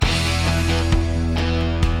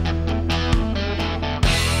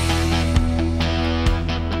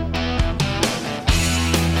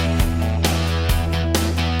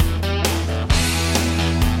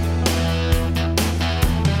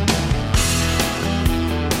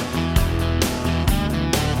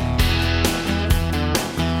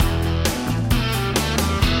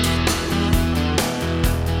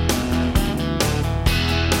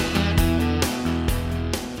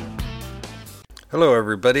Hello,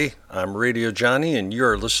 everybody. I'm Radio Johnny, and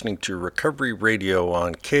you're listening to Recovery Radio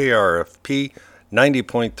on KRFP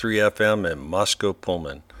 90.3 FM in Moscow,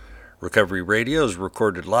 Pullman. Recovery Radio is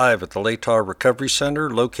recorded live at the Latah Recovery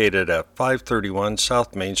Center located at 531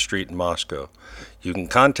 South Main Street in Moscow. You can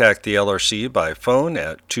contact the LRC by phone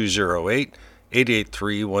at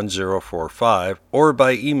 208-883-1045 or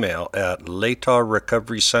by email at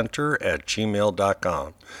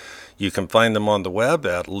latahrecoverycenter@gmail.com. You can find them on the web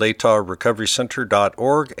at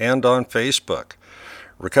latahrecoverycenter.org and on Facebook.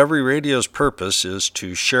 Recovery Radio's purpose is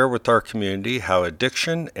to share with our community how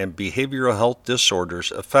addiction and behavioral health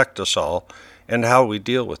disorders affect us all and how we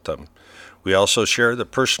deal with them. We also share the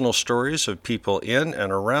personal stories of people in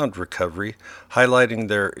and around recovery, highlighting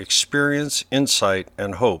their experience, insight,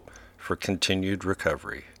 and hope for continued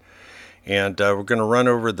recovery. And we're going to run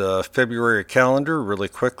over the February calendar really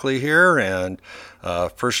quickly here. And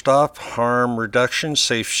first off, harm reduction,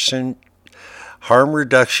 safe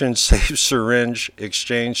syringe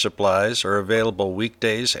exchange supplies are available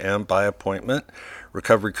weekdays and by appointment.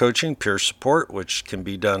 Recovery coaching, peer support, which can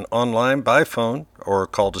be done online, by phone, or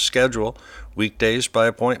call to schedule, weekdays by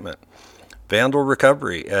appointment. Vandal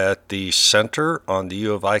recovery at the center on the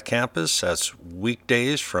U of I campus. That's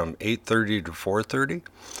weekdays from 8:30 to 4:30.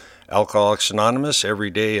 Alcoholics Anonymous every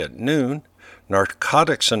day at noon.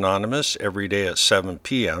 Narcotics Anonymous every day at 7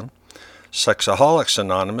 p.m. Sexaholics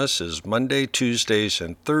Anonymous is Monday, Tuesdays,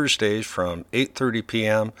 and Thursdays from 8:30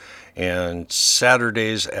 p.m. and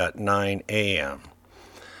Saturdays at 9 a.m.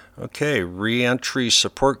 Okay, Reentry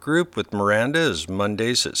Support Group with Miranda is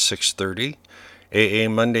Mondays at 6:30. AA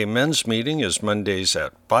Monday Men's Meeting is Mondays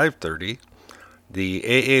at 5:30. The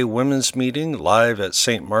AA Women's Meeting live at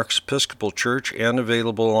St. Mark's Episcopal Church and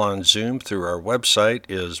available on Zoom through our website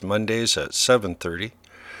is Mondays at 7:30.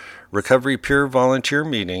 Recovery Peer Volunteer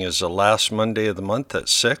Meeting is the last Monday of the month at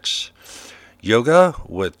 6. Yoga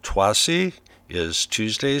with Twasi is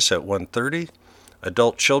Tuesdays at 1:30.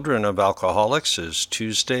 Adult Children of Alcoholics is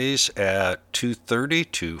Tuesdays at 2:30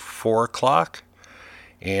 to 4 o'clock.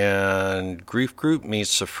 And Grief Group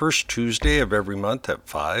meets the first Tuesday of every month at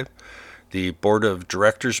 5. The Board of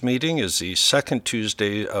Directors meeting is the second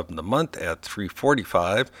Tuesday of the month at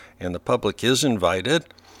 3:45, and the public is invited.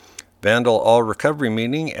 Vandal All Recovery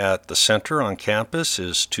meeting at the center on campus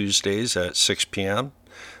is Tuesdays at 6 p.m.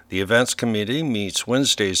 The Events Committee meets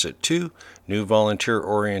Wednesdays at 2. New Volunteer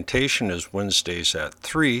Orientation is Wednesdays at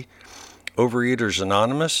 3. Overeaters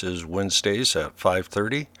Anonymous is Wednesdays at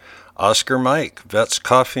 5:30. Oscar Mike, Vets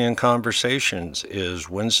Coffee and Conversations is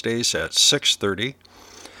Wednesdays at 6:30.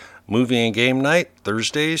 Movie and Game Night,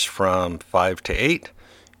 Thursdays from 5 to 8.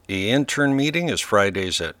 The Intern Meeting is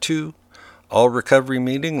Fridays at 2. All Recovery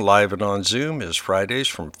Meeting live and on Zoom is Fridays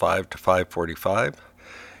from 5 to 5:45.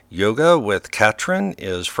 Yoga with Katrin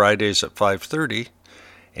is Fridays at 5:30.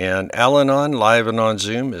 And Al-Anon live and on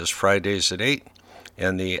Zoom is Fridays at 8.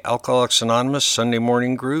 And the Alcoholics Anonymous Sunday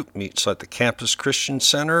morning group meets at the Campus Christian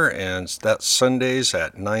Center, and that's Sundays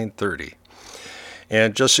at 9:30.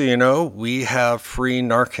 And just so you know, we have free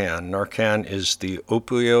Narcan. Narcan is the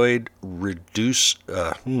opioid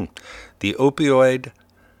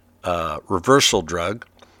reversal drug,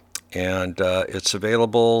 and it's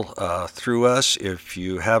available through us. If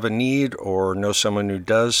you have a need or know someone who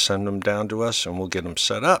does, send them down to us and we'll get them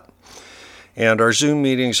set up. And our Zoom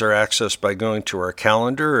meetings are accessed by going to our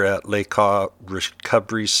calendar at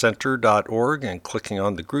latahrecoverycenter.org and clicking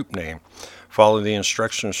on the group name. Follow the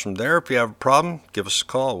instructions from there. If you have a problem, give us a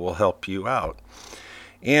call. We'll help you out.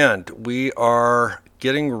 And we are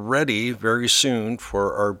getting ready very soon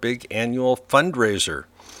for our big annual fundraiser,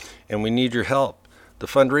 and we need your help. The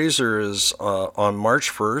fundraiser is on March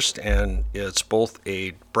 1st, and it's both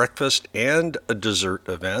a breakfast and a dessert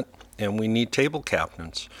event, and we need table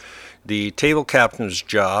captains. The table captain's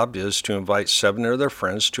job is to invite 7 of their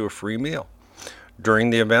friends to a free meal. During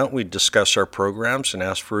the event, we discuss our programs and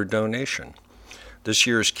ask for a donation. This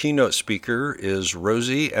year's keynote speaker is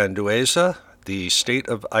Rosie Andueza, the State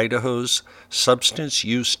of Idaho's Substance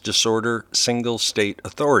Use Disorder Single State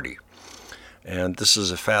Authority. And this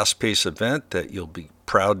is a fast-paced event that you'll be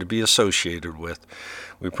proud to be associated with.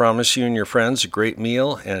 We promise you and your friends a great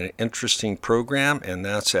meal and an interesting program, and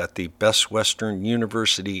that's at the Best Western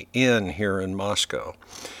University Inn here in Moscow.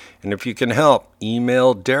 And if you can help,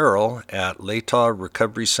 email Daryl at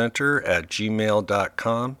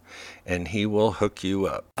latahrecoverycenter@gmail.com, and he will hook you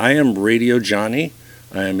up. I am Radio Johnny.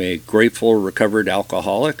 I am a grateful recovered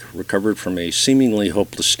alcoholic, recovered from a seemingly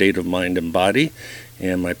hopeless state of mind and body.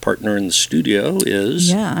 And my partner in the studio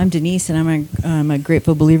is... Yeah, I'm Denise, and I'm a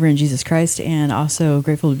grateful believer in Jesus Christ, and also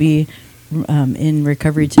grateful to be in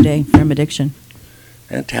recovery today from addiction.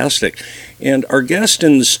 Fantastic. And our guest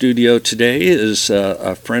in the studio today is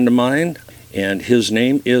a friend of mine, and his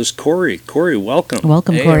name is Corey. Corey, welcome.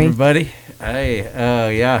 Welcome, Hey, Corey. everybody. Hey,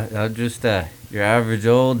 I'm just your average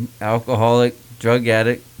old alcoholic, drug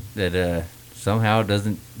addict that somehow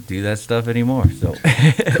doesn't do that stuff anymore. So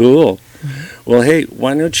Cool. Well, hey,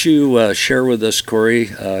 why don't you share with us, Corey,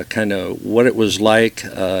 kind of what it was like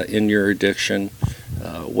in your addiction,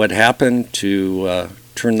 what happened to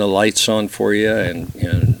turn the lights on for you,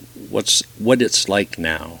 and what it's like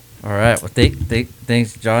now. All right. Well,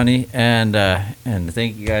 thanks, Johnny, and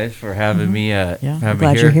thank you guys for having me. Yeah, having I'm me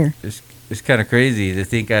glad here. you're here. It's kind of crazy to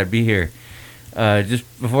think I'd be here. Just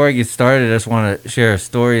before I get started, I just want to share a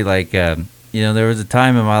story. Like, there was a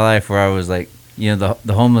time in my life where I was like,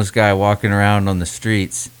 the homeless guy walking around on the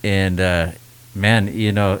streets, and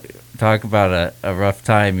man, talk about a rough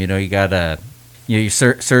time. You gotta. You're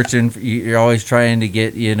searching. You're always trying to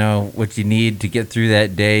get, what you need to get through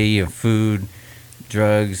that day, food,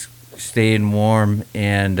 drugs, staying warm,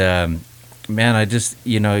 and man, I just,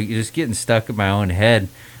 you're just getting stuck in my own head.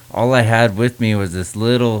 All I had with me was this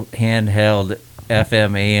little handheld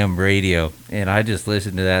FM AM radio, and I just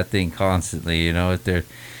listened to that thing constantly. I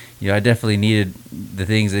definitely needed the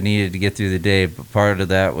things I needed to get through the day, but part of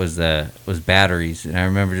that was batteries, and I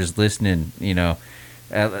remember just listening,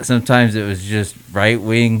 sometimes it was just right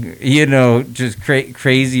wing, just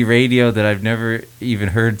crazy radio that I've never even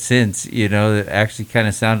heard since, that actually kind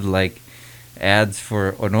of sounded like ads for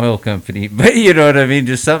an oil company. But you know what I mean?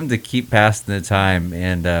 Just something to keep passing the time.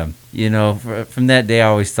 And, from that day, I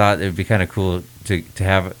always thought it would be kind of cool to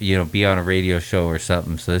have, be on a radio show or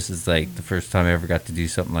something. So this is like the first time I ever got to do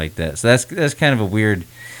something like that. So that's kind of a weird,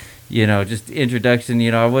 just introduction.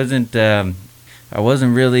 I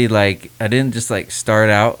wasn't really like, I didn't just like start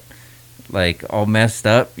out like all messed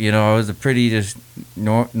up. I was a pretty just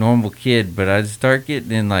normal kid, but I start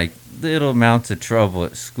getting in like little amounts of trouble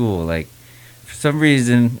at school. Like for some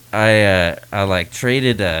reason, I like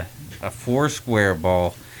traded a Foursquare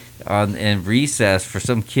ball in recess for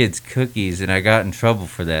some kid's cookies, and I got in trouble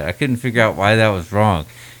for that. I couldn't figure out why that was wrong.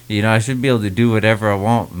 I should be able to do whatever I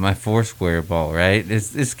want with my Foursquare ball, right? It's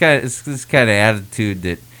this kind of attitude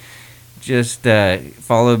that just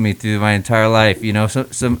followed me through my entire life.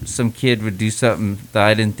 Some kid would do something that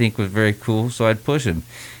I didn't think was very cool, so I'd push him.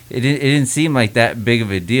 It didn't seem like that big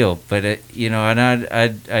of a deal, but and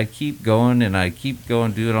I'd keep going, and I'd keep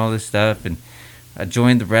going doing all this stuff, and I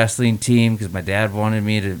joined the wrestling team because my dad wanted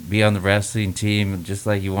me to be on the wrestling team, just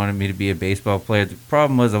like he wanted me to be a baseball player. The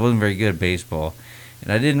problem was I wasn't very good at baseball,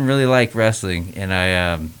 and I didn't really like wrestling, and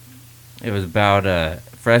it was about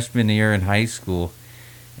freshman year in high school.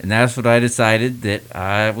 And that's what I decided, that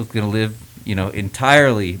I was going to live,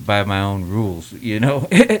 entirely by my own rules,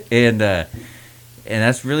 and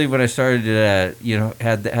that's really when I started,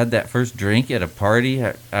 had that first drink at a party.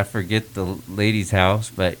 I forget the lady's house,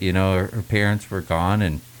 but, her parents were gone,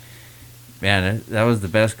 and man, that was the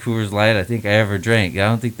best Coors Light I think I ever drank. I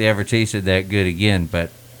don't think they ever tasted that good again, but,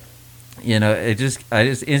 I just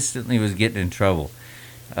instantly was getting in trouble.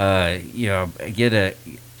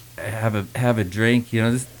 Have a drink.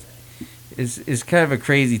 This is kind of a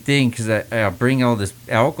crazy thing because I bring all this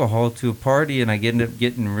alcohol to a party, and I end up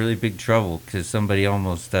getting in really big trouble because somebody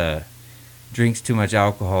almost drinks too much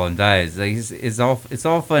alcohol and dies. Like it's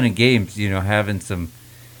all fun and games, having some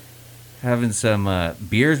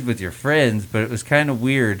beers with your friends, but it was kind of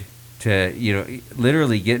weird to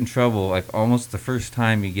literally get in trouble like almost the first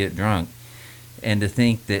time you get drunk, and to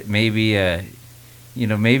think that maybe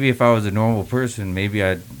maybe if I was a normal person, maybe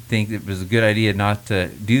I'd think it was a good idea not to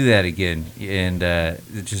do that again. And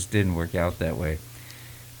it just didn't work out that way.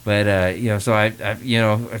 But, so I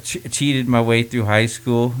cheated my way through high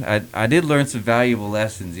school. I did learn some valuable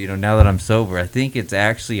lessons, now that I'm sober. I think it's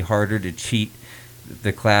actually harder to cheat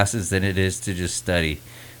the classes than it is to just study.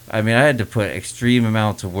 I mean, I had to put extreme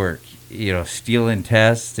amounts of work, stealing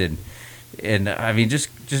tests and I mean, just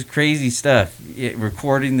crazy stuff.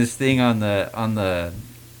 Recording this thing on the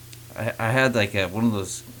I had like one of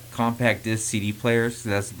those compact disc CD players.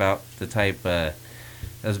 That's about the type. That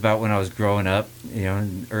was about when I was growing up,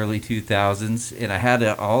 in the early 2000s, and I had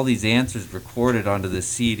all these answers recorded onto the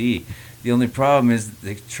CD. The only problem is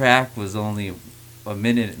the track was only a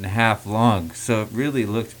minute and a half long, so it really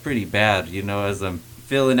looked pretty bad, as I'm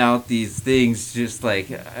filling out these things. Just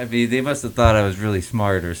like, I mean, they must have thought I was really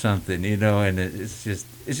smart or something, and it's just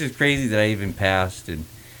crazy that I even passed. And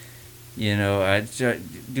I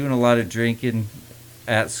doing a lot of drinking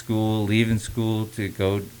at school, leaving school to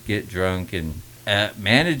go get drunk, and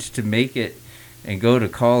managed to make it and go to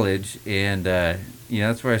college. And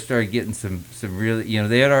that's where I started getting some really,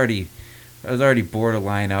 they had already I was already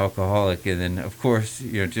borderline alcoholic, and then of course,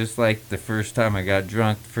 just like the first time I got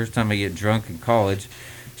drunk, the first time I get drunk in college,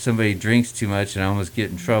 somebody drinks too much and I almost get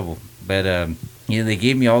in trouble. But they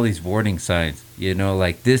gave me all these warning signs.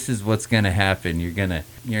 Like this is what's gonna happen. You're gonna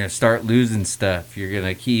start losing stuff. You're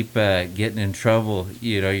gonna keep getting in trouble.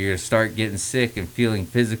 You're gonna start getting sick and feeling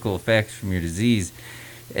physical effects from your disease.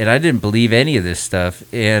 And I didn't believe any of this stuff.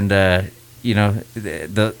 And the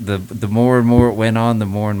more and more it went on, the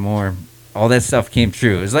more and more all that stuff came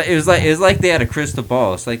true. It was like they had a crystal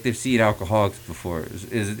ball. It's like they've seen alcoholics before.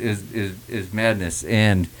 Is madness.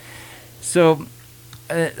 And so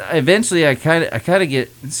eventually I kind of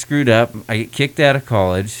get screwed up. I get kicked out of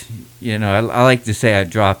college. I like to say I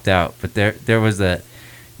dropped out, but there was a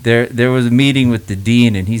meeting with the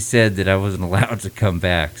dean, and he said that I wasn't allowed to come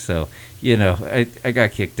back. So I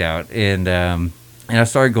got kicked out, and I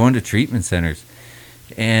started going to treatment centers.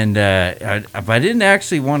 And I didn't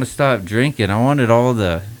actually want to stop drinking. I wanted all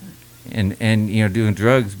the and doing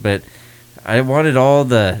drugs, but I wanted all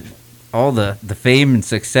the fame and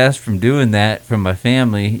success from doing that from my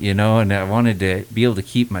family, and I wanted to be able to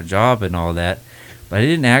keep my job and all that. But I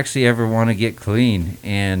didn't actually ever want to get clean,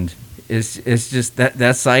 and it's just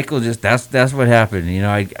that cycle. Just that's what happened.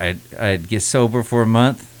 I'd get sober for a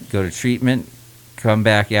month, go to treatment, come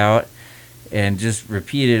back out, and just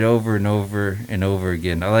repeat it over and over and over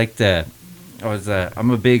again.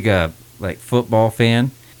 I'm a big like football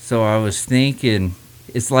fan, so I was thinking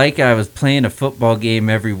it's like I was playing a football game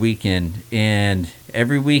every weekend, and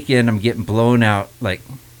every weekend I'm getting blown out like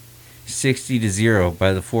 60-0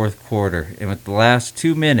 by the fourth quarter, and with the last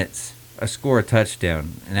 2 minutes I score a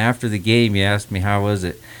touchdown. And after the game, you asked me how was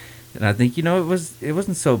it, and I think it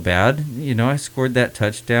wasn't so bad. I scored that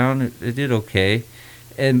touchdown. It did okay.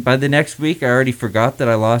 And by the next week, I already forgot that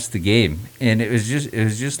I lost the game, and it was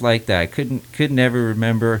just like that. I couldn't ever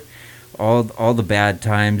remember all the bad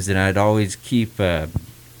times, and I'd always keep fighting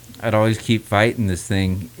this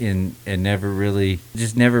thing, and never really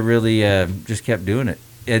just kept doing it.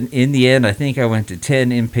 And in the end, I think I went to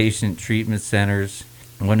 10 inpatient treatment centers,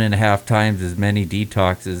 1.5 times as many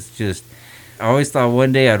detoxes. Just I always thought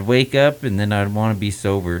one day I'd wake up and then I'd want to be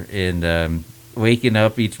sober. And waking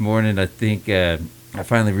up each morning, I think I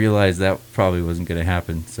finally realized that probably wasn't going to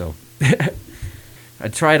happen. So I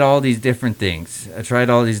tried all these different things.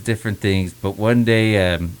 But one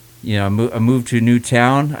day, I moved to a new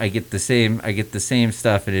town. I get the same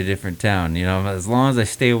stuff in a different town. As long as I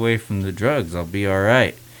stay away from the drugs, I'll be all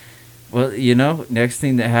right. Well, next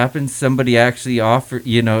thing that happens, somebody actually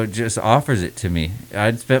just offers it to me.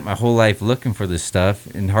 I'd spent my whole life looking for this stuff,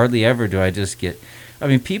 and hardly ever do I just get.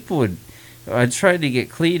 I'd try to get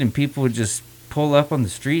clean, and people would just pull up on the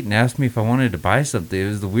street and ask me if I wanted to buy something. It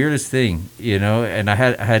was the weirdest thing, and I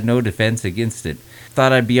had no defense against it.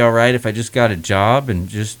 Thought I'd be all right if I just got a job and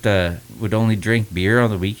just would only drink beer on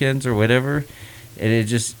the weekends or whatever, and it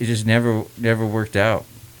just never worked out.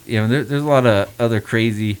 There's a lot of other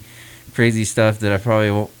crazy stuff that I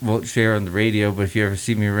probably won't share on the radio, but if you ever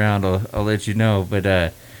see me around, I'll let you know. But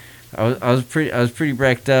I was pretty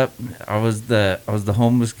wrecked up. I was the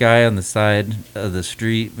homeless guy on the side of the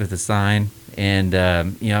street with a sign. And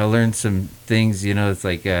I learned some things. It's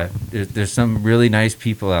like there's some really nice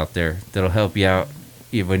people out there that'll help you out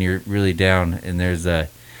when you're really down. And there's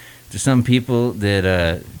some people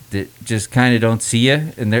that just kind of don't see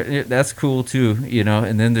you, and that's cool too.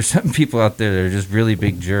 And then there's some people out there that are just really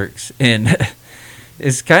big jerks, and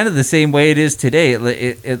it's kind of the same way it is today.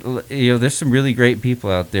 There's some really great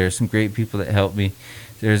people out there, some great people that help me.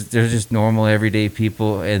 There's just normal everyday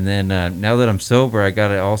people, and then now that I'm sober, I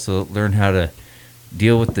gotta also learn how to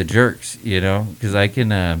deal with the jerks, because I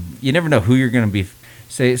can. You never know who you're gonna be.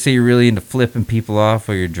 Say you're really into flipping people off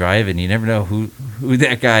while you're driving. You never know who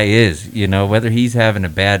that guy is, whether he's having a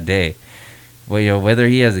bad day, whether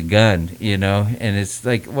he has a gun, and it's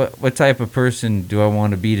like what type of person do I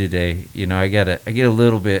want to be today? I get a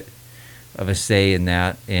little bit of a say in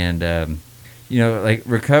that, and like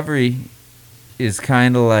recovery is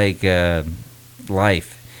kind of like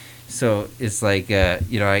life. So it's like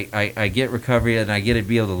I get recovery and I get to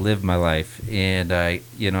be able to live my life, and I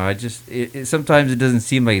just sometimes it doesn't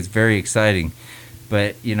seem like it's very exciting,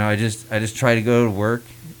 but I just try to go to work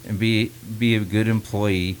and be a good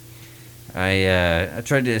employee. I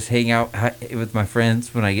try to just hang out with my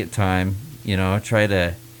friends when I get time.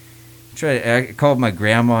 I called my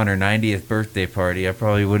grandma on her 90th birthday party. I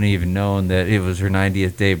probably wouldn't even known that it was her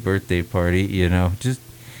 90th day birthday party.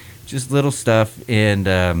 Just little stuff, and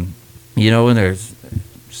when there's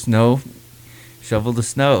snow, shovel the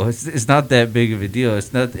snow. It's not that big of a deal.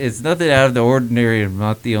 It's nothing out of the ordinary. I'm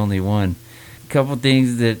not the only one. A couple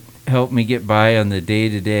things that help me get by on the day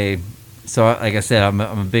to day. So, like I said, I'm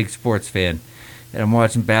a big sports fan, and I'm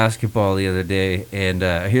watching basketball the other day, and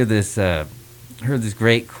I heard this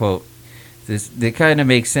great quote. This that kind of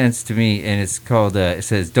makes sense to me, and it's called. It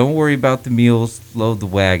says, "Don't worry about the mules, load the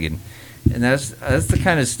wagon," and that's the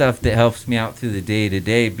kind of stuff that helps me out through the day to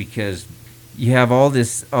day, because you have all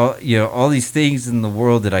these things in the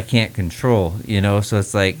world that I can't control, So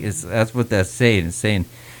it's like that's what that's saying. It's saying,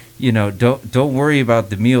 don't worry about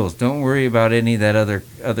the meals. Don't worry about any of that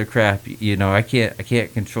other crap. I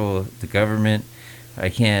can't control the government. I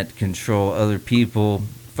can't control other people.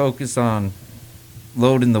 Focus on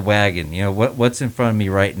loading the wagon. What's in front of me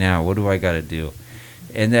right now. What do I got to do?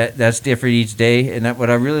 And that's different each day. And what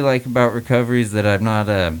I really like about recovery is that I'm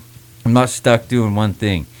not stuck doing one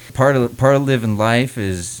thing. Part of living life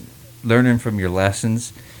is learning from your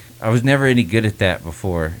lessons. I was never any good at that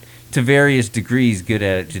before. To various degrees, good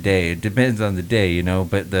at it today. It depends on the day,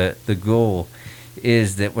 But the goal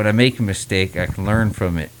is that when I make a mistake, I can learn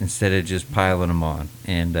from it instead of just piling them on.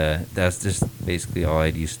 And that's just basically all I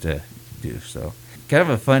used to do. So kind of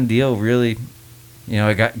a fun deal, really.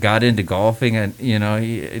 I got into golfing, and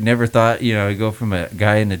I never thought I'd go from a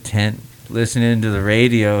guy in a tent listening to the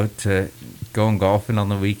radio to going golfing on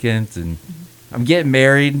the weekends. And I'm getting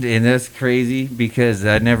married, and that's crazy because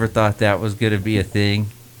I never thought that was going to be a thing.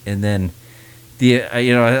 And then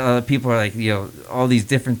people are like, all these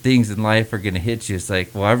different things in life are going to hit you. It's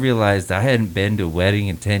like, well, I realized I hadn't been to a wedding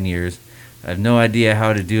in 10 years. I have no idea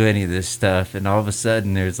how to do any of this stuff. And all of a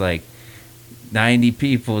sudden there's like 90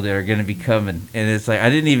 people that are going to be coming. And it's like, I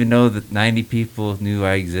didn't even know that 90 people knew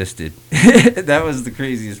I existed. That was the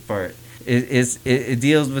craziest part. It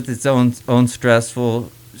deals with its own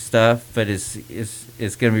stressful stuff, but it's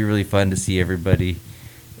going to be really fun to see everybody.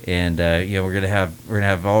 And we're gonna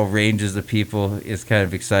have all ranges of people. It's kind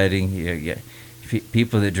of exciting.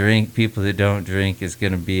 People that drink, people that don't drink. It's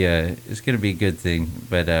gonna be a good thing.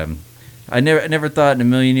 But I never thought in a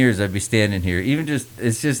million years I'd be standing here.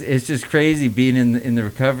 It's just crazy being in the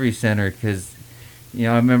recovery center, because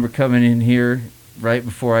I remember coming in here right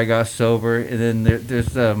before I got sober, and then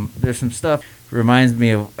there's some stuff reminds me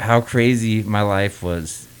of how crazy my life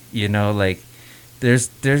was. Like there's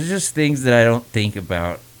just things that I don't think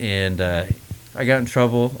about. And I got in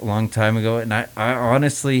trouble a long time ago, and I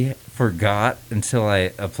honestly forgot until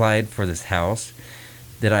I applied for this house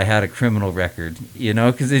that I had a criminal record,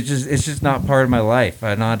 because it's just not part of my life.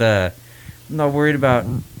 I'm not worried about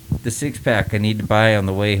the six-pack I need to buy on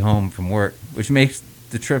the way home from work, which makes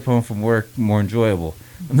the trip home from work more enjoyable.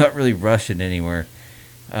 I'm not really rushing anywhere.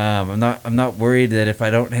 I'm not worried that if I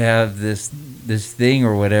don't have this thing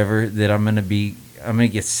or whatever that I'm gonna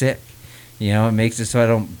get sick. It makes it so I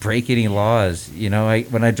don't break any laws.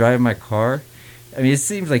 When I drive my car, it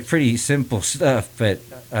seems like pretty simple stuff, but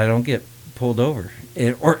I don't get pulled over.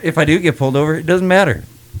 Or if I do get pulled over, it doesn't matter.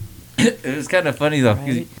 It was kind of funny, though,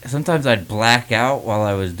 because sometimes I'd black out while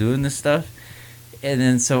I was doing this stuff. And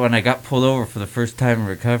then so when I got pulled over for the first time in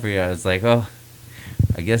recovery, I was like, oh,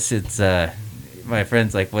 I guess it's... my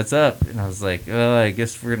friend's like, what's up? And I was like, oh, I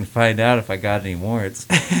guess we're going to find out if I got any warrants.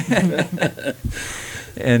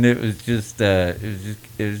 And it was just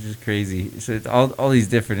crazy. So it's all these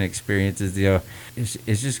different experiences,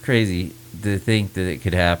 it's just crazy to think that it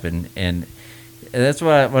could happen. And that's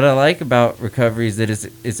what I like about recovery is that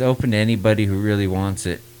it's open to anybody who really wants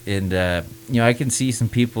it. And I can see some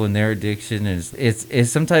people in their addiction, and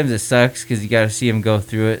it's sometimes it sucks because you got to see them go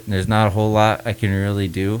through it, and there's not a whole lot I can really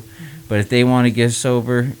do. But if they want to get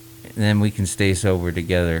sober, then we can stay sober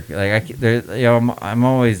together. Like I'm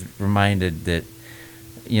always reminded that.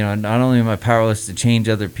 Not only am I powerless to change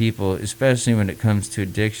other people, especially when it comes to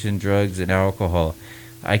addiction, drugs, and alcohol,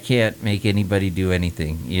 I can't make anybody do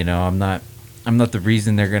anything. I'm not the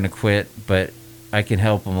reason they're going to quit, but I can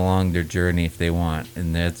help them along their journey if they want,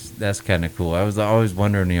 and that's kind of cool. I was always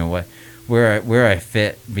wondering, where I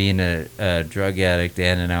fit being a drug addict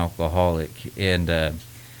and an alcoholic, and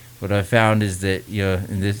what I found is that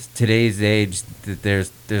in this today's age, that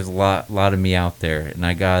there's a lot of me out there, and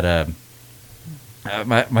I got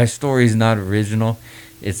my story is not original.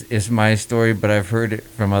 It's my story, but I've heard it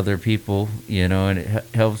from other people, and it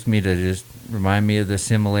helps me to just remind me of the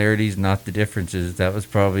similarities, not the differences. That was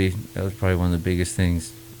probably one of the biggest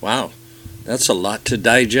things. Wow, that's a lot to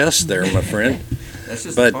digest there, my friend. That's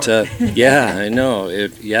just but yeah, I know.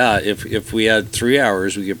 If we had 3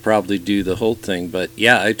 hours, we could probably do the whole thing. But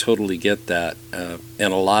yeah, I totally get that,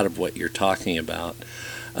 and a lot of what you're talking about.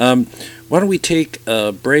 Why don't we take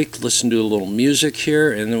a break, listen to a little music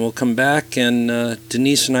here, and then we'll come back, and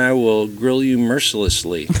Denise and I will grill you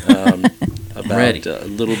mercilessly about about ready. a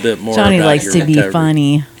little bit more Johnny about likes your to be recovery.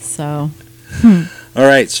 funny, so. All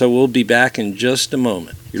right, so we'll be back in just a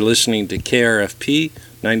moment. You're listening to KRFP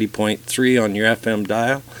 90.3 on your FM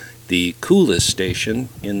dial, the coolest station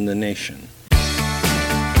in the nation.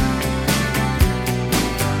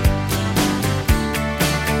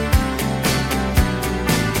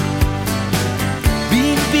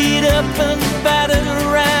 Being beat up and battered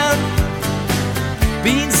around,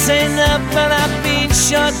 being sent up and I've been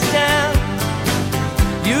shot down.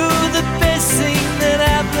 You're the best thing that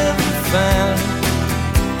I've ever found.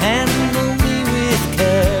 Handle me with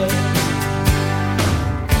care.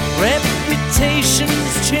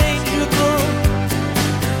 Reputation's changeable,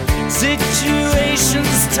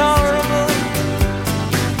 situation's tolerable,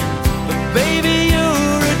 but baby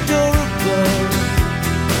you're adorable.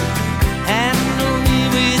 Handle me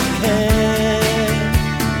with care.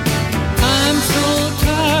 I'm so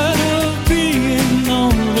tired of being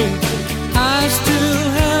lonely. I still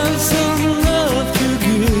have some love to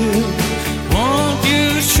give. Won't you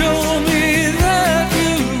show me that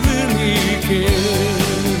you really care?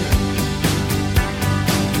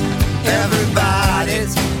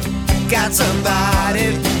 Everybody's got somebody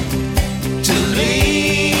to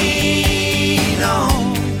lean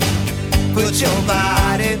on. Put your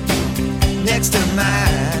body next to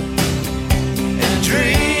mine and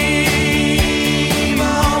dream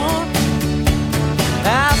on.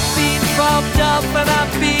 I've been bobbed up and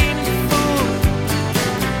I've been fooled.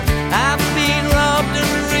 I've been robbed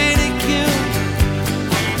and ridiculed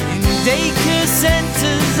in daycare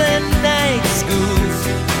centers and night schools.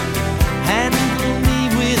 Handle me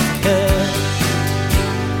with care.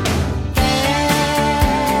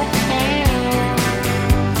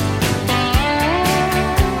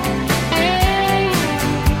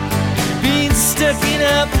 Being stuck in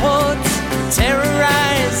airports,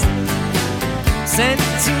 terrorized, sent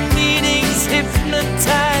to meetings,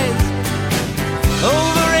 hypnotized,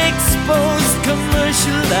 overexposed,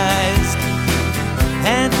 commercialized.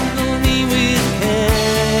 Handle me with care.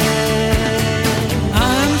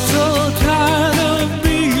 I'm so tired of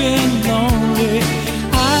being lonely.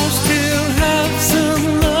 I still have some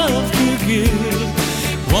love to give.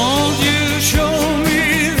 Won't you show me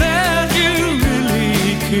that you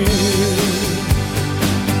really care?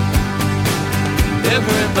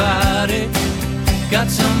 Everybody got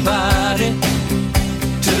somebody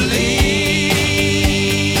to lean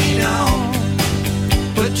on.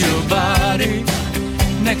 Put your body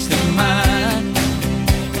next to mine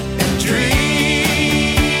and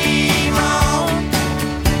dream on.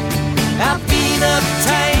 I've been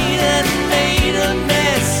uptight and made a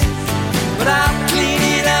mess, but I'll clean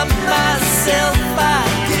it up myself, I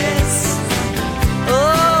guess.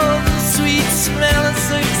 Oh, the sweet smell of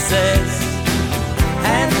success.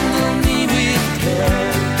 Handle me with care.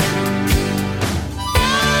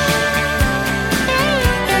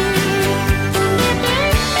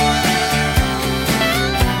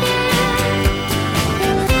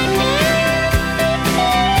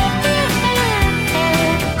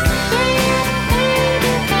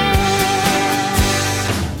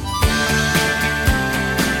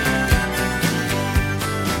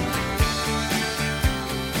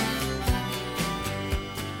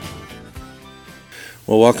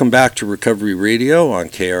 Well, welcome back to Recovery Radio on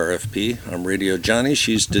KRFP. I'm Radio Johnny.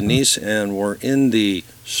 She's Denise, and we're in the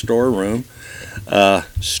storeroom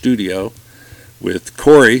studio with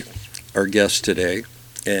Corey, our guest today.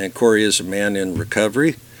 And Corey is a man in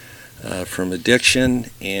recovery from addiction,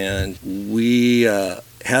 and we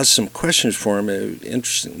has some questions for him.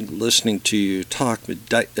 Interesting listening to you talk. But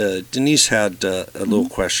Denise had a little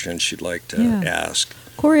question she'd like to ask.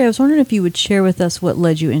 Corey, I was wondering if you would share with us what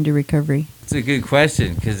led you into recovery. It's a good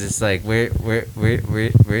question because it's like where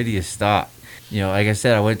do you stop? You know, like I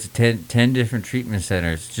said, I went to 10 different treatment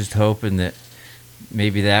centers, just hoping that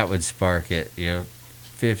maybe that would spark it. You know,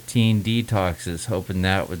 15 detoxes, hoping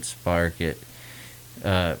that would spark it.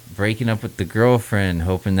 Breaking up with the girlfriend,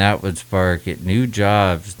 hoping that would spark it. New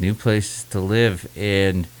jobs, new places to live,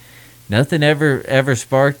 and nothing ever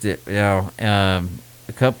sparked it. You know, a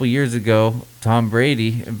couple years ago, Tom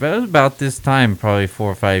Brady, it was about this time, probably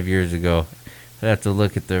 4 or 5 years ago. I'd have to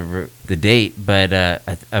look at the date, but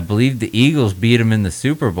I believe the Eagles beat him in the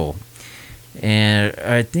Super Bowl, and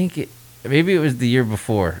I think maybe it was the year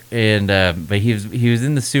before. And but he was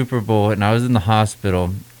in the Super Bowl, and I was in the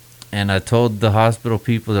hospital, and I told the hospital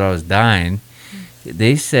people that I was dying.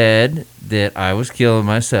 They said that I was killing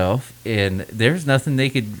myself, and there was nothing they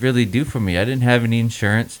could really do for me. I didn't have any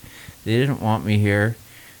insurance. They didn't want me here.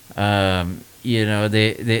 They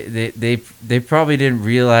probably didn't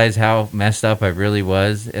realize how messed up I really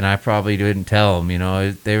was, and I probably didn't tell them.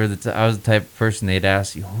 They were I was the type of person they'd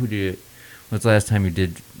ask you, what's the last time you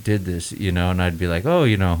did this? And I'd be like,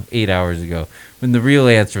 8 hours ago. When the real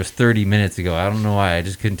answer was 30 minutes ago. I don't know why. I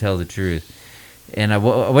just couldn't tell the truth. And I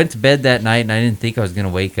went to bed that night, and I didn't think I was gonna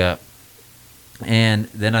wake up. And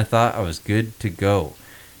then I thought I was good to go.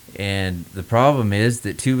 And the problem is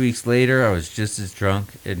that 2 weeks later, I was just as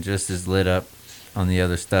drunk and just as lit up on the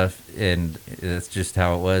other stuff. And that's just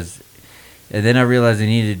how it was. And then I realized I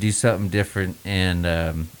needed to do something different. And,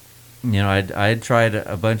 I had tried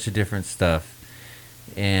a bunch of different stuff.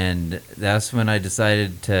 And that's when I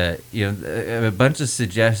decided to, a bunch of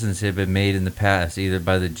suggestions had been made in the past, either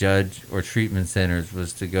by the judge or treatment centers,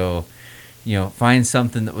 was to go, find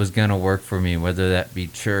something that was going to work for me, whether that be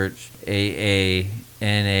church, AA,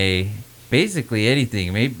 NA, basically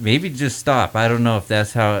anything. Maybe just stop. I don't know if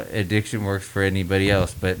that's how addiction works for anybody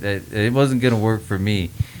else, but it wasn't going to work for me.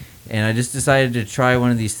 And I just decided to try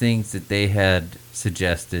one of these things that they had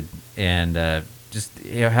suggested, and just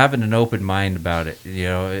having an open mind about it,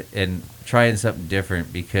 and trying something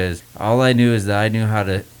different, because all I knew is that I knew how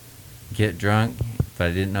to get drunk, but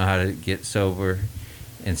I didn't know how to get sober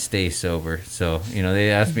and stay sober. So,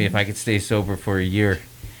 they asked me if I could stay sober for a year.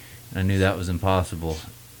 I knew that was impossible,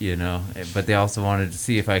 but they also wanted to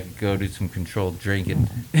see if I could go do some controlled drinking.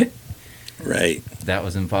 Right. That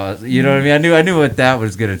was impossible. You know what I mean? I knew what that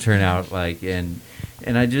was going to turn out like. And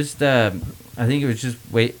I just, I think it was just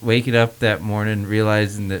waking up that morning,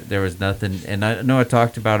 realizing that there was nothing. And I know I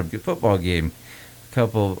talked about a football game a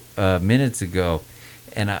couple minutes ago,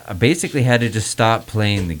 and I basically had to just stop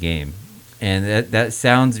playing the game. And that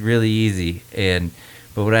sounds really easy.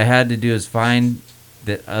 But what I had to do is find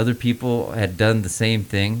that other people had done the same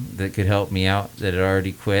thing that could help me out, that had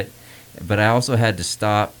already quit. But I also had to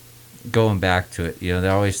stop going back to it. They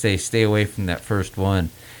always say stay away from that first one.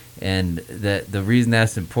 And the reason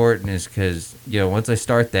that's important is because, once I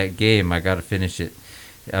start that game, I got to finish it.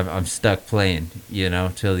 I'm stuck playing,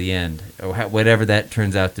 till the end. Or whatever that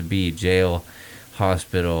turns out to be, jail,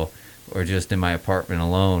 hospital, or just in my apartment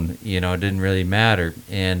alone, it didn't really matter.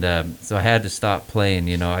 And so I had to stop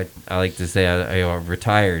playing. I like to say I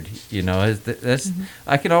retired. That's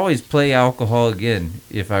I can always play alcohol again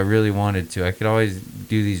if I really wanted to. I could always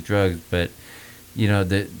do these drugs, but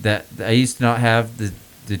that I used to not have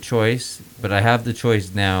the choice, but I have the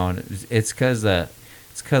choice now, and it's because of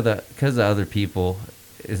other people,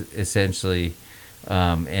 essentially.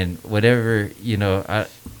 And whatever,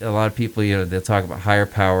 a lot of people, they'll talk about higher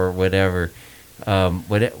power, whatever.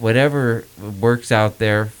 Whatever works out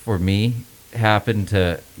there for me happened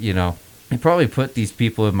to, I probably put these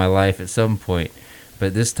people in my life at some point,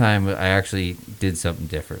 but this time I actually did something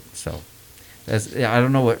different. So I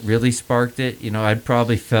don't know what really sparked it. I'd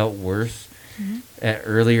probably felt worse at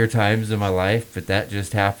earlier times in my life, but that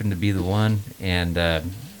just happened to be the one, and I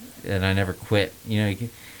never quit. I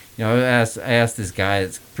asked this guy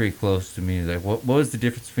that's pretty close to me, he's like, what was the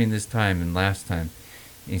difference between this time and last time?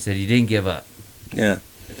 And he said, you didn't give up. Yeah.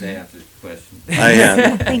 If that answers the question. I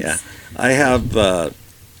have. Yeah. I have,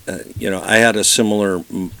 I had a similar,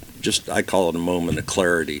 I call it a moment of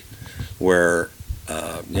clarity, where,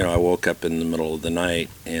 I woke up in the middle of the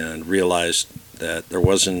night and realized that there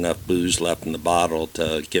wasn't enough booze left in the bottle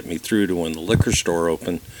to get me through to when the liquor store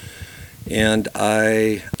opened. And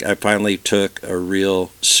I finally took a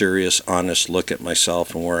real serious, honest look at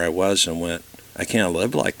myself and where I was, and went, I can't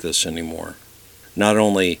live like this anymore. Not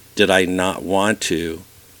only did I not want to,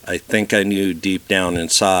 I think I knew deep down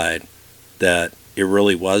inside that it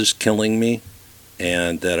really was killing me,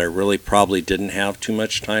 and that I really probably didn't have too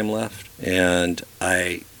much time left. And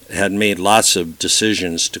I had made lots of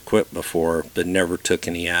decisions to quit before, but never took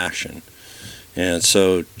any action. And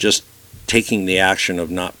so just taking the action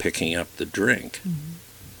of not picking up the drink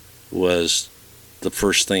was the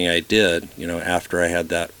first thing I did, after I had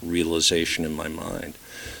that realization in my mind.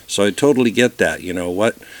 So I totally get that.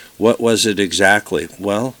 What was it exactly?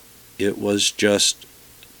 Well, it was just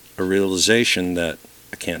a realization that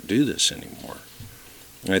I can't do this anymore.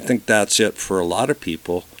 And I think that's it for a lot of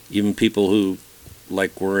people, even people who,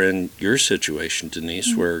 like, were in your situation,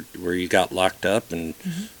 Denise, where you got locked up and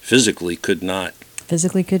physically could not,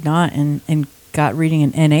 and got reading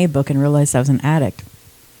an NA book and realized I was an addict.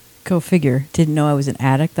 Go figure. Didn't know I was an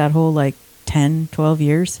addict that whole 10, 12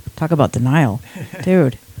 years. Talk about denial.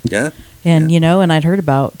 Dude. Yeah. And, and I'd heard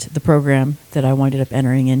about the program that I wound up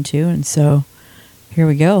entering into. And so here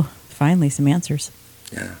we go. Finally, some answers.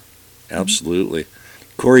 Yeah, absolutely.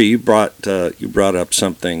 Corey, you brought up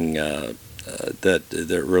something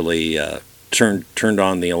that really turned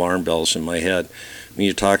on the alarm bells in my head when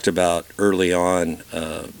you talked about early on,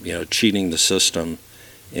 cheating the system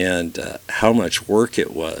and how much work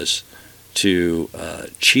it was to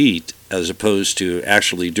cheat as opposed to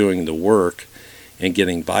actually doing the work and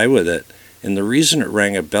getting by with it. And the reason it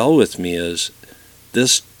rang a bell with me is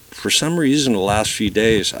this, for some reason, the last few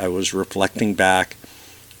days, I was reflecting back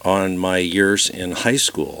on my years in high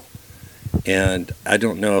school. And I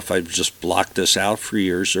don't know if I've just blocked this out for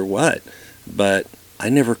years or what, but I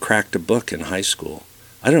never cracked a book in high school.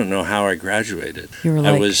 I don't know how I graduated. You were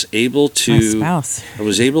like I was able my to. spouse. I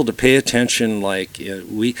was able to pay attention. Like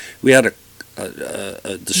we had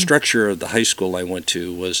the structure of the high school I went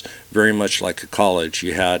to was very much like a college.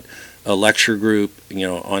 You had a lecture group,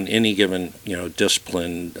 on any given,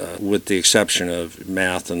 discipline, with the exception of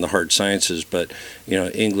math and the hard sciences, but,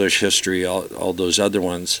 English, history, all those other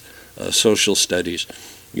ones, social studies.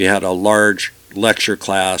 You had a large lecture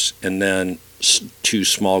class and then 2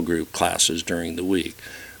 small group classes during the week.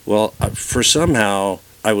 Well, for somehow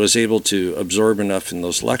I was able to absorb enough in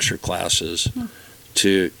those lecture classes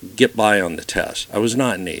to get by on the test. I was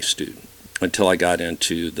not an A student until I got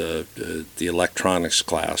into the electronics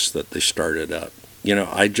class that they started up.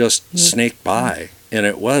 I just snaked by, and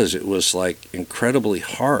it was like incredibly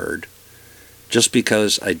hard just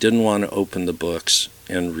because I didn't want to open the books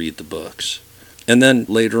and read the books. And then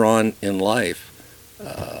later on in life,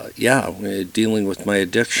 dealing with my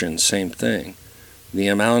addiction, same thing. The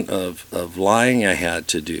amount of lying I had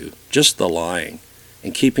to do, just the lying,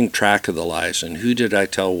 and keeping track of the lies, and who did I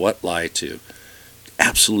tell what lie to,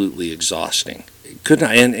 absolutely exhausting.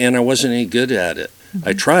 And I wasn't any good at it. Mm-hmm.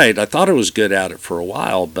 I tried. I thought I was good at it for a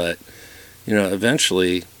while, but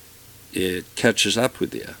eventually it catches up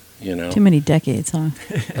with you. Too many decades, huh?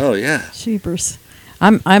 Oh yeah. Sheepers.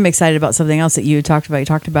 I'm excited about something else that you talked about. You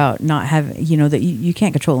talked about not having, that you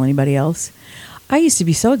can't control anybody else. I used to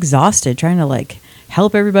be so exhausted trying to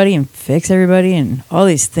help everybody and fix everybody and all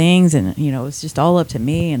these things, and it was just all up to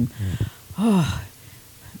me, and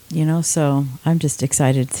so I'm just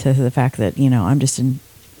excited to the fact that I'm just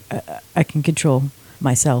I can control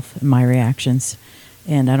myself and my reactions,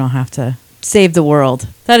 and I don't have to save the world.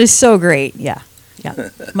 That is so great. Yeah.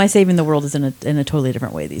 My saving the world is in a totally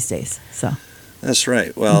different way these days. So. That's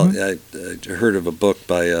right. Well, I heard of a book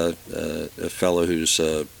by a fellow who's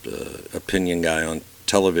a opinion guy on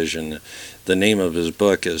television. The name of his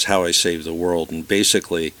book is How I Saved the World, and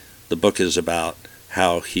basically the book is about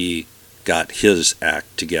how he got his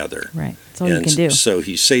act together. Right. That's all you can do. So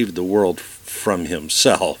he saved the world from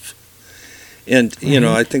himself. And,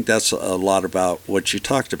 I think that's a lot about what you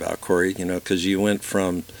talked about, Corey, because you went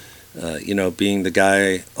from being the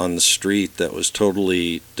guy on the street that was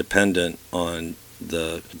totally dependent on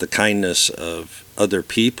the kindness of other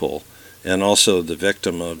people, and also the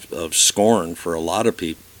victim of scorn for a lot of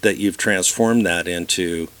people, that you've transformed that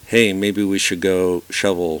into, hey, maybe we should go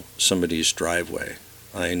shovel somebody's driveway.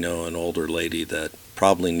 I know an older lady that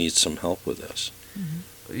probably needs some help with this.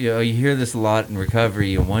 Mm-hmm. You hear this a lot in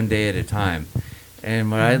recovery, one day at a time. And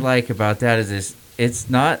what I like about that is it's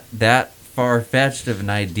not that far-fetched of an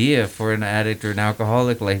idea for an addict or an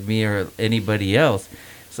alcoholic like me or anybody else.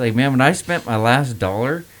 It's like, man, when I spent my last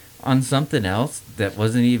 $1 on something else that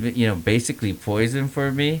wasn't even, basically poison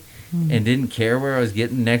for me, and didn't care where I was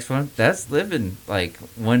getting the next one, that's living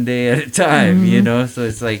one day at a time, so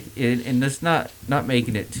it's and it's not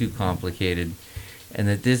making it too complicated, and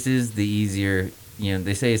that this is the easier,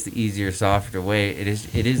 they say it's the easier, softer way.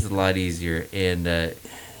 It is a lot easier. And man,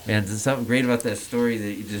 there's something great about that story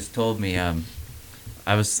that you just told me.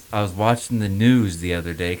 I was watching the news the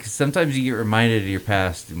other day, because sometimes you get reminded of your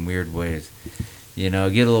past in weird ways. Get a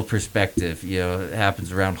little perspective. It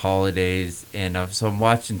happens around holidays, and so I'm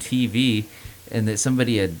watching TV, and that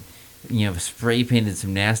somebody had, spray painted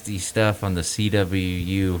some nasty stuff on the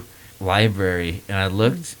CWU library, and I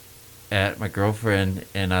looked at my girlfriend,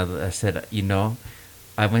 and I said,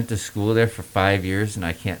 I went to school there for 5 years, and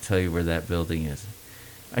I can't tell you where that building is.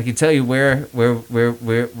 I can tell you where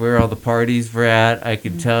all the parties were at. I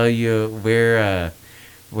can tell you where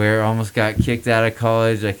I almost got kicked out of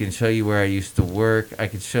college. I can show you where I used to work. I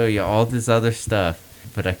could show you all this other stuff,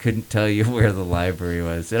 but I couldn't tell you where the library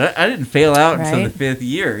was. And I didn't fail out until the 5th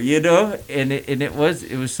year, and it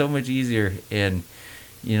was so much easier. And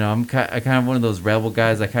I'm kind of one of those rebel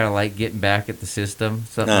guys. I kind of like getting back at the system.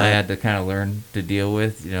 Something I had to kind of learn to deal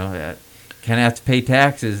with. I kind of have to pay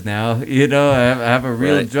taxes now. I have a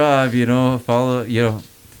real job. Follow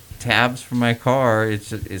tabs for my car.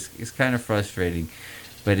 It's kind of frustrating,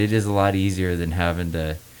 but it is a lot easier than having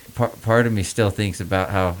to part of me still thinks about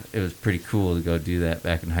how it was pretty cool to go do that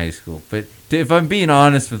back in high school. But if I'm being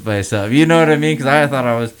honest with myself, you know what I mean? Because I thought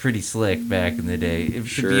I was pretty slick back in the day.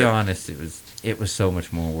 To be honest, it was so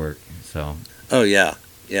much more work. So. Oh yeah,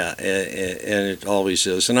 yeah, and it always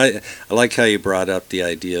is. And I like how you brought up the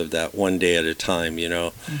idea of that one day at a time. You know,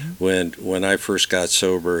 when I first got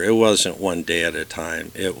sober, it wasn't one day at a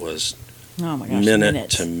time. It was Oh my gosh, minute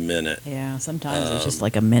minutes. to minute. Yeah, sometimes it's just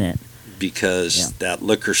like a minute. Because that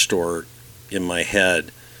liquor store in my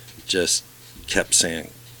head just kept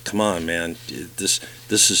saying, "Come on, man, this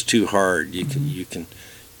is too hard. You can."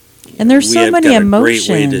 And there's so many emotions. We have got a great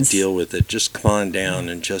way to deal with it. Just come on down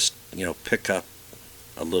and just pick up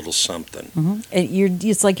a little something.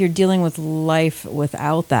 It's like you're dealing with life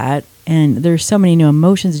without that, and there's so many new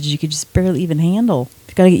emotions that you could just barely even handle.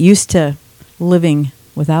 You've got to get used to living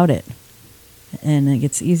without it, and it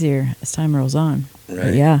gets easier as time rolls on. Right.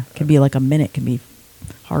 But yeah, it could be like a minute, can be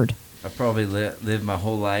hard. I probably lived my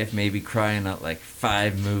whole life maybe crying out like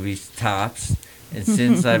 5 movies tops, and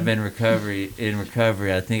since I've been in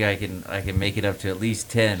recovery, I think I can make it up to at least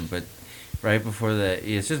 10. But right before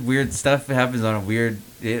it's just weird stuff that happens on a weird.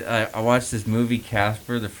 I watched this movie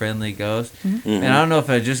Casper, the Friendly Ghost, and I don't know if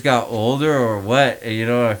I just got older or what,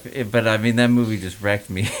 but I mean that movie just wrecked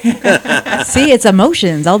me. See, it's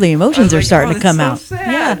emotions. All the emotions are starting to come so out.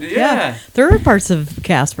 Sad. Yeah. There are parts of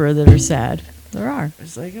Casper that are sad. There are.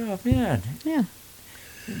 It's like, oh man. Yeah.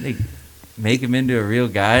 They make him into a real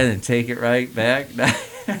guy and then take it right back.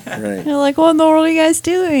 Right. You're like, what in the world are you guys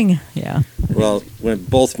doing? Yeah. Well, when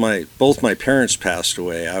both my parents passed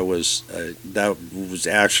away, I was that was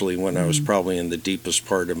actually when I was probably in the deepest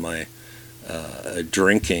part of my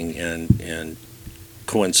drinking and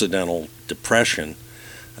coincidental depression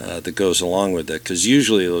that goes along with it. Because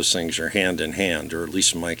usually those things are hand in hand, or at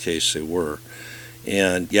least in my case they were.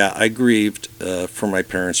 And yeah, I grieved for my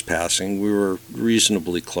parents' passing. We were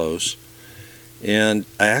reasonably close, and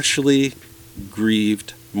I actually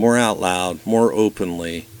grieved more out loud, more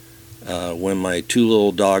openly when my 2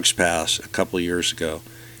 little dogs passed a couple of years ago.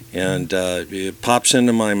 And it pops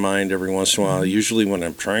into my mind every once in a while, usually when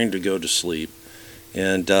I'm trying to go to sleep.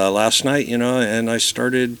 And last night, and I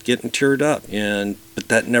started getting teared up. But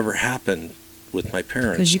that never happened with my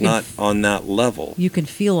parents, not on that level. You can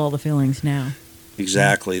feel all the feelings now.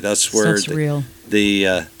 Exactly. That's where Stuff's real.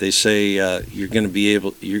 They say you're going to be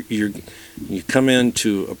able. You come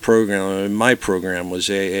into a program. And my program was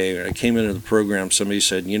AA. When I came into the program, somebody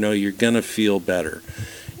said, you're going to feel better.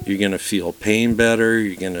 You're going to feel pain better.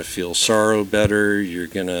 You're going to feel sorrow better. You're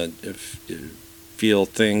going to feel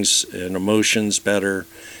things and emotions better,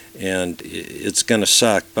 and it's going to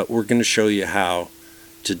suck. But we're going to show you how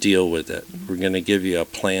to deal with it. We're going to give you a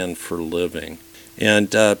plan for living. And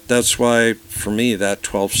that's why, for me, that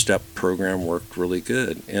 12-step program worked really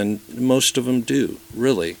good. And most of them do,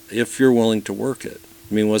 really, if you're willing to work it.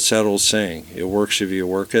 I mean, what's that old saying? It works if you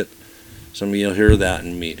work it. Some of you will hear that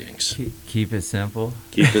in meetings. Keep it simple.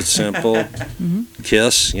 Keep it simple.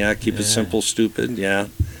 KISS, yeah, keep it simple, stupid, yeah.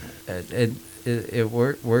 It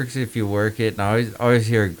works if you work it. And I always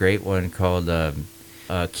hear a great one called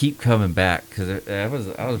Keep Coming Back, because I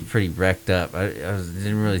was pretty wrecked up. I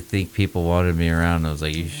didn't really think people wanted me around. I was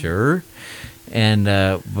like, you sure? And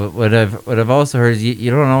but what I've also heard is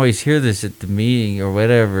you don't always hear this at the meeting or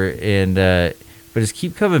whatever. And but it's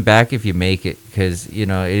keep coming back if you make it, because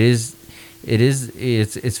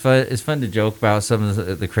it's fun. It's fun to joke about some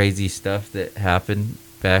of the crazy stuff that happened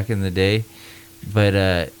back in the day. But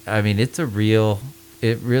I mean, it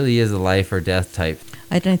really is a life or death type.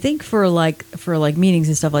 I think for meetings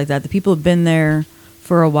and stuff like that, the people who've been there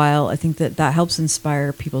for a while, I think that helps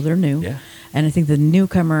inspire people that are new. Yeah. And I think the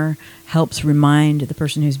newcomer helps remind the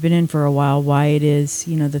person who's been in for a while why it is,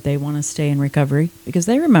 that they want to stay in recovery, because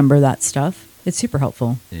they remember that stuff. It's super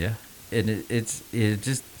helpful. Yeah. And it's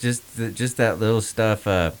just that little stuff.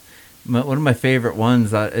 One of my favorite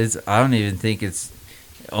ones is, I don't even think it's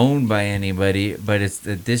owned by anybody, but it's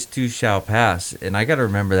the "This too shall pass," and I got to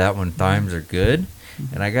remember that when times are good,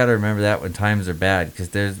 and I got to remember that when times are bad, because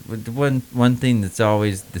there's one thing that's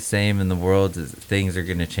always the same in the world is that things are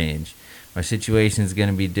going to change. My situation is going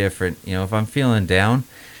to be different. If I'm feeling down,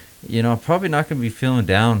 I'm probably not going to be feeling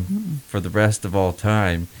down for the rest of all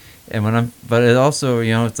time. And but it also,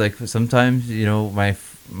 it's like sometimes,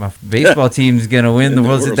 my baseball team's gonna win the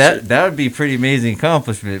World Series. That would be a pretty amazing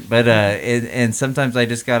accomplishment. But and sometimes I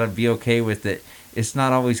just gotta be okay with it. It's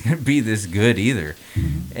not always gonna be this good either.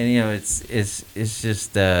 And it's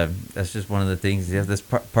just that's just one of the things. That's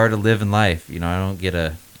part of living life. I don't get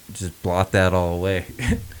to just blot that all away.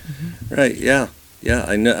 Right. Yeah.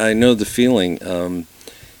 I know the feeling.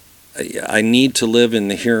 I need to live in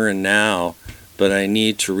the here and now, but I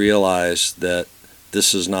need to realize that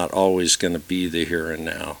this is not always going to be the here and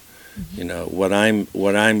now. You know, what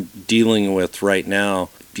I'm dealing with right now,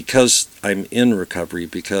 because I'm in recovery,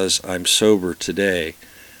 because I'm sober today,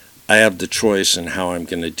 I have the choice in how I'm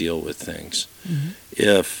going to deal with things.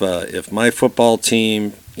 If my football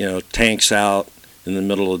team, tanks out in the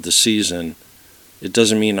middle of the season, it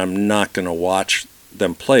doesn't mean I'm not going to watch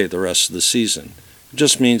them play the rest of the season. It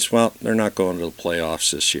just means, well, they're not going to the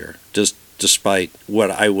playoffs this year, just despite what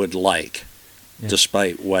I would like,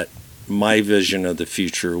 despite what my vision of the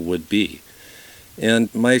future would be.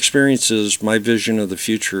 And my experience is my vision of the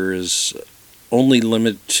future is only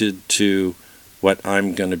limited to what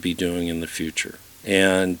I'm going to be doing in the future.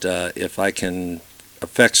 And if I can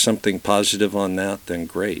affect something positive on that, then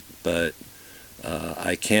great. But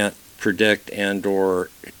I can't predict and or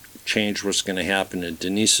change what's going to happen in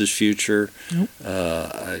Denise's future. Nope.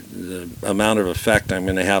 The amount of effect I'm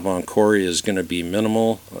going to have on Corey is going to be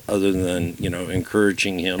minimal, other than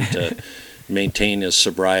encouraging him to maintain his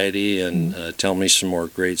sobriety and tell me some more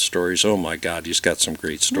great stories. Oh my God, he's got some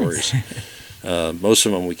great stories. Most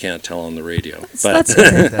of them we can't tell on the radio, That's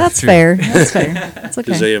fair. That's fair. That's fair. That's okay.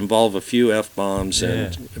 because they involve a few F-bombs,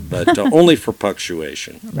 but only for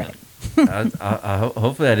punctuation. Right.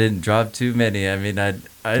 Hopefully I didn't drop too many. I mean,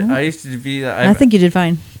 I used to be. I think you did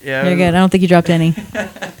fine. Yeah, You're good. I don't think you dropped any.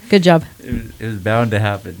 Good job. It was bound to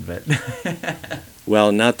happen, but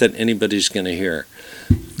Well, not that anybody's going to hear,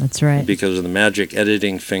 That's right. because of the magic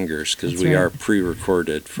editing fingers, because That's we right. are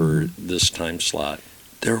pre-recorded for this time slot.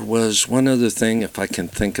 There was one other thing, if I can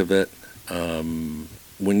think of it.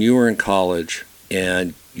 When you were in college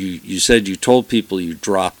and you said you told people you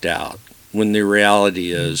dropped out, when the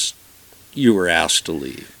reality is you were asked to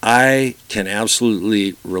leave. I can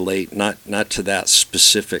absolutely relate, not to that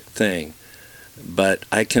specific thing, but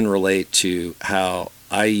I can relate to how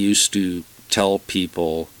I used to tell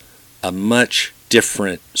people a much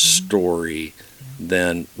different story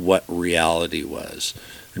than what reality was.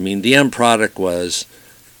 I mean, the end product was,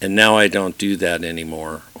 and now I don't do that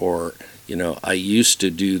anymore, or, I used to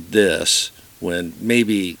do this when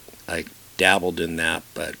maybe I dabbled in that,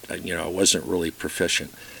 but, I wasn't really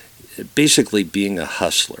proficient. Basically being a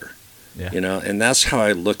hustler, and that's how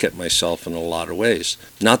I look at myself in a lot of ways.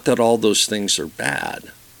 Not that all those things are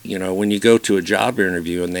bad. When you go to a job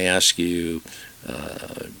interview and they ask you,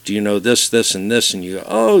 do you know this, this, and this? And you go,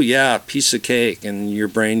 oh, yeah, piece of cake. And in your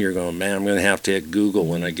brain, you're going, man, I'm going to have to hit Google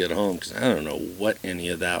when I get home because I don't know what any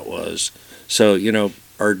of that was. So,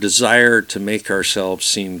 our desire to make ourselves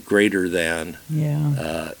seem greater than,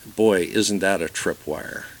 boy, isn't that a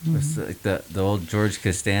tripwire? It's like the old George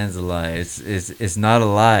Costanza lie. It's not a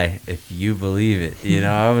lie if you believe it.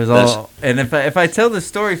 I was all, and if I tell the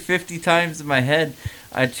story 50 times in my head,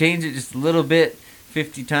 I change it just a little bit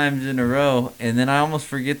 50 times in a row, and then I almost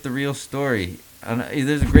forget the real story.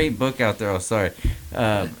 There's a great book out there. Oh, sorry.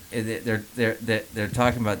 They're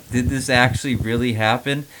talking about, did this actually really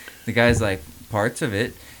happen? The guy's like, parts of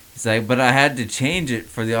it. It's like, but I had to change it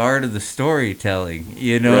for the art of the storytelling,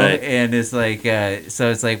 Right. And it's like, so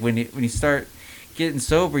it's like when you start getting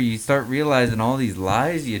sober, you start realizing all these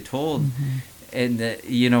lies you told, and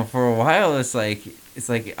for a while it's like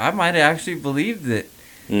I might have actually believed that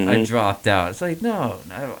I dropped out. It's like, no,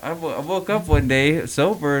 I woke up one day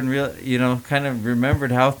sober and kind of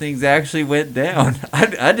remembered how things actually went down.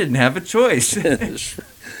 I didn't have a choice.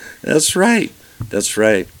 That's right. That's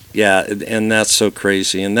right. Yeah, and that's so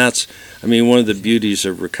crazy. And that's, one of the beauties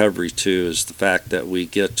of recovery, too, is the fact that we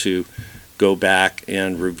get to go back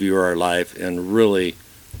and review our life and really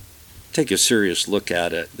take a serious look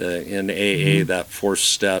at it. In AA, that fourth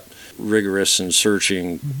step, rigorous and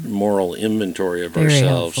searching moral inventory of Very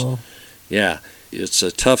ourselves. helpful. Yeah, it's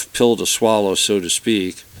a tough pill to swallow, so to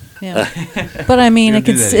speak. Yeah. But Don't do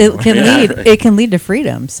that anymore. it can lead to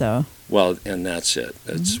freedom, so. Well, and that's it.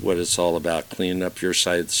 That's what it's all about, cleaning up your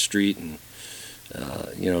side of the street and,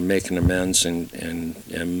 making amends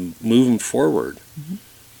and moving forward.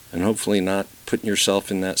 And hopefully not putting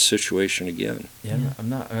yourself in that situation again. Yeah, I'm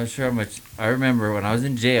not sure how much. I remember when I was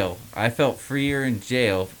in jail, I felt freer in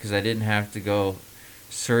jail because I didn't have to go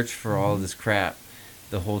search for all this crap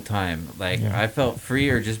the whole time. Like, I felt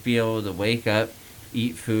freer just being able to wake up,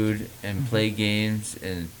 eat food, and play games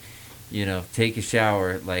and take a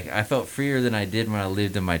shower. Like, I felt freer than I did when I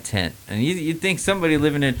lived in my tent. And you'd think somebody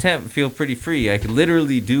living in a tent would feel pretty free. I could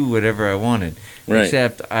literally do whatever I wanted. Right.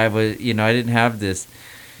 Except I was, I didn't have this,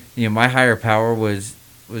 my higher power was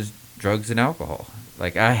drugs and alcohol.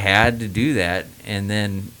 Like, I had to do that. And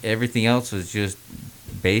then everything else was just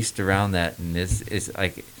based around that. And it's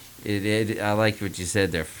like, I like what you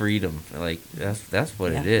said there, freedom. Like that's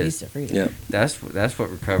what it Peace is. to freedom. Yeah. That's what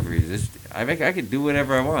recovery is. I can do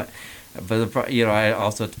whatever I want, but I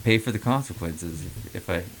also have to pay for the consequences if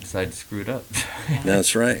I decide to screw it up.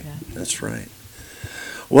 That's right. Yeah. That's right.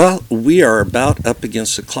 Well, we are about up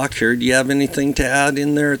against the clock here. Do you have anything to add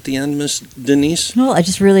in there at the end, Miss Denise? Well, I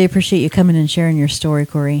just really appreciate you coming and sharing your story,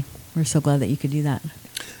 Corey. We're so glad that you could do that.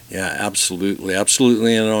 Yeah, absolutely.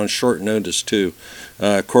 Absolutely. And on short notice, too.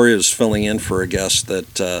 Corey was filling in for a guest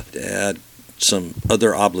that had some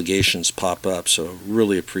other obligations pop up. So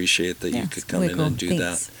really appreciate that you could come in and do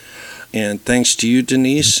that. And thanks to you,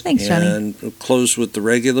 Denise. Thanks, Johnny. And we'll close with the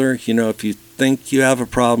regular. If you think you have a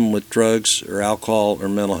problem with drugs or alcohol or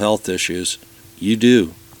mental health issues, you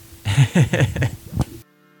do.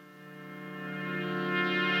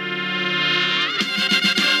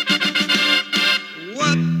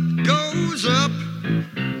 What goes up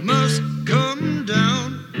must come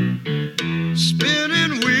down.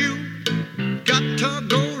 Spinning wheel, got to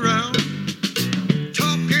go round.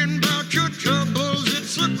 Talking about your troubles,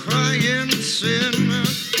 it's a crying sin.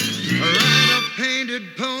 Ride a painted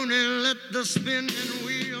pony, let the spinning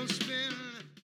wheel spin.